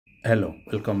Hello,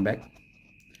 welcome back.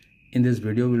 In this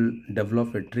video, we'll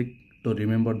develop a trick to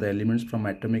remember the elements from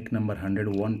atomic number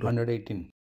 101 to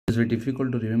 118. It's very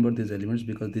difficult to remember these elements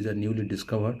because these are newly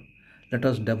discovered. Let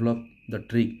us develop the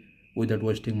trick without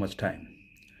wasting much time.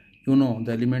 You know,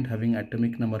 the element having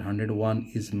atomic number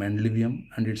 101 is Mendelevium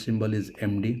and its symbol is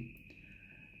Md.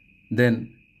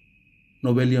 Then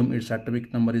Nobelium, its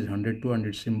atomic number is 102 and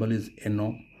its symbol is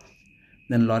No.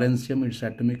 Then Lawrencium, its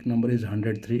atomic number is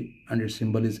 103 and its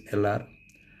symbol is Lr.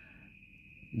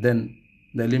 Then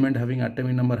the element having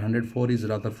atomic number 104 is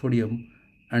Rutherfordium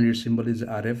and its symbol is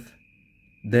Rf.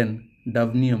 Then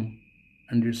Dubnium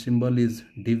and its symbol is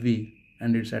Dv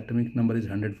and its atomic number is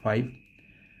 105.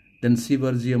 Then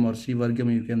Seaborgium or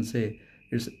Seaborgium, you can say,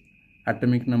 its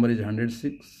atomic number is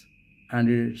 106 and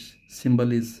its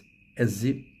symbol is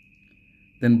Sg.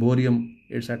 Then Bohrium,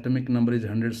 its atomic number is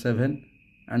 107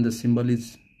 and the symbol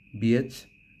is Bh.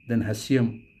 Then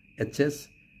Hassium, Hs.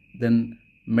 Then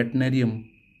Meitnerium,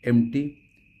 Mt.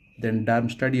 Then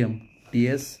Darmstadtium,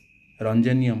 Ts.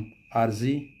 Rontgenium,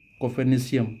 Rg.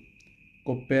 Copernicium,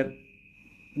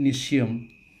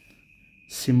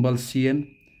 symbol Cn.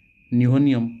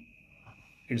 Nihonium,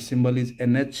 its symbol is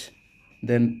Nh.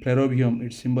 Then Flerovium,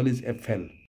 its symbol is Fl.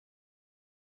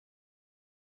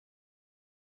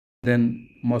 Then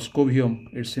Moscovium,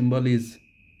 its symbol is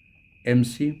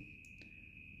Mc.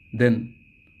 Then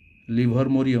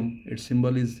Livermorium, its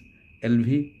symbol is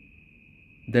Lv.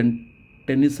 Then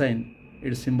Tennessine,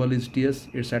 its symbol is Ts,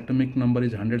 its atomic number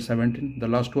is 117. The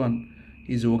last one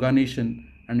is Oganesson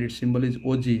and its symbol is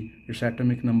Og, its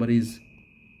atomic number is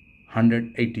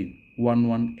 118.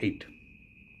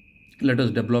 Let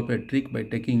us develop a trick by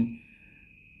taking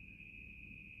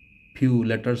few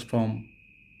letters from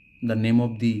the name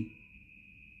of the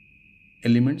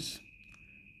elements.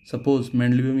 Suppose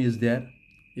Mendelevium is there,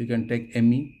 you can take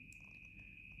Me.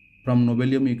 From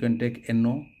Nobelium you can take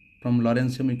No. From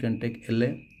Lawrencium you can take La.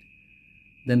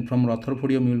 Then from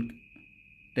Rutherfordium you will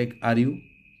take Ru.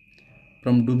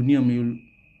 From Dubnium you will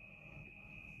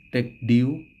take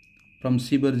Du. From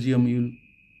Seaborgium you will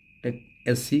take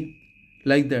Sc.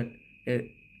 Like that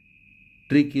a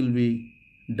trick will be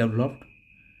developed.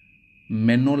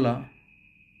 Menola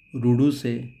रूडू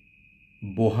से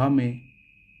बोहा में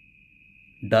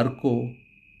डर को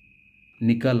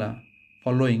निकाला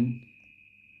following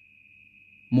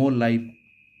more live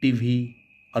TV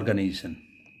organization.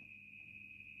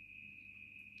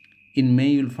 In May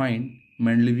you will find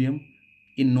Mendelevium,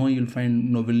 in No you will find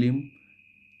Nobelium,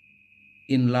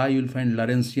 in La you will find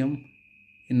Lawrencium,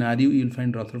 in Ru you will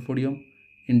find Rutherfordium,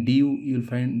 in Du you will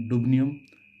find Dubnium,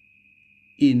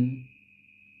 in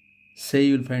Se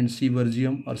you will find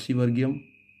Seaborgium or Seaborgium,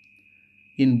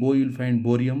 in Bo you will find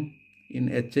Bohrium, in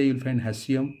Ha you will find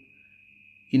Hassium,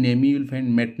 in Me you will find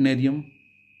Meitnerium.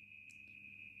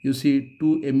 You see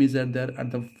two Me's are there.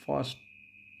 At the first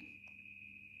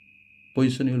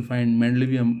position you will find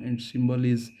Mendelevium and symbol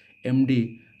is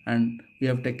Md and we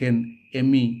have taken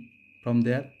Me from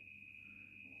there.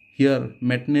 Here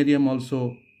Meitnerium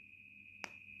also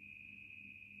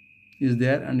is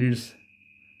there and its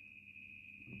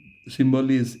symbol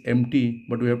is Mt,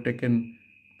 but we have taken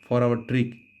for our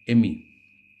trick Me.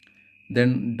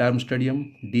 Then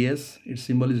Darmstadtium, Ds, its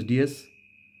symbol is Ds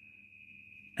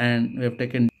and we have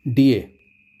taken Da.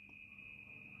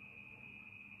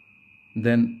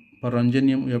 Then for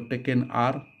Rontgenium we have taken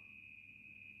R.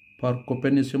 For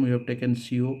Copernicium we have taken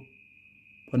Co.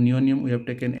 For Nihonium we have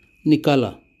taken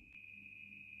Nikala.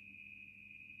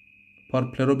 For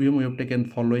Flerovium we have taken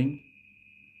following.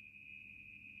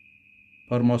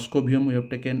 For Moscovium we have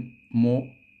taken Mo.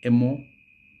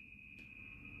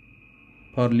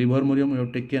 For Livermorium we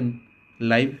have taken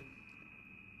live.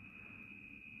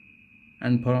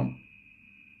 And for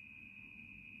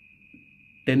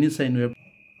Tennessine we have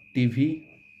TV.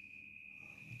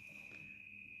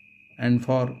 And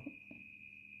for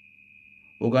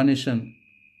Oganesson,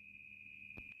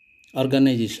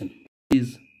 organization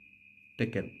is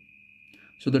taken.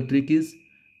 So the trick is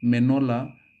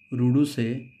Menola रूडू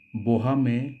से बोहा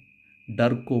में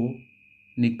डर को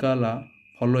निकाला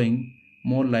following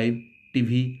more live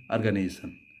TV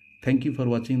organization. Thank you for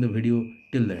watching the video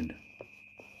till the end.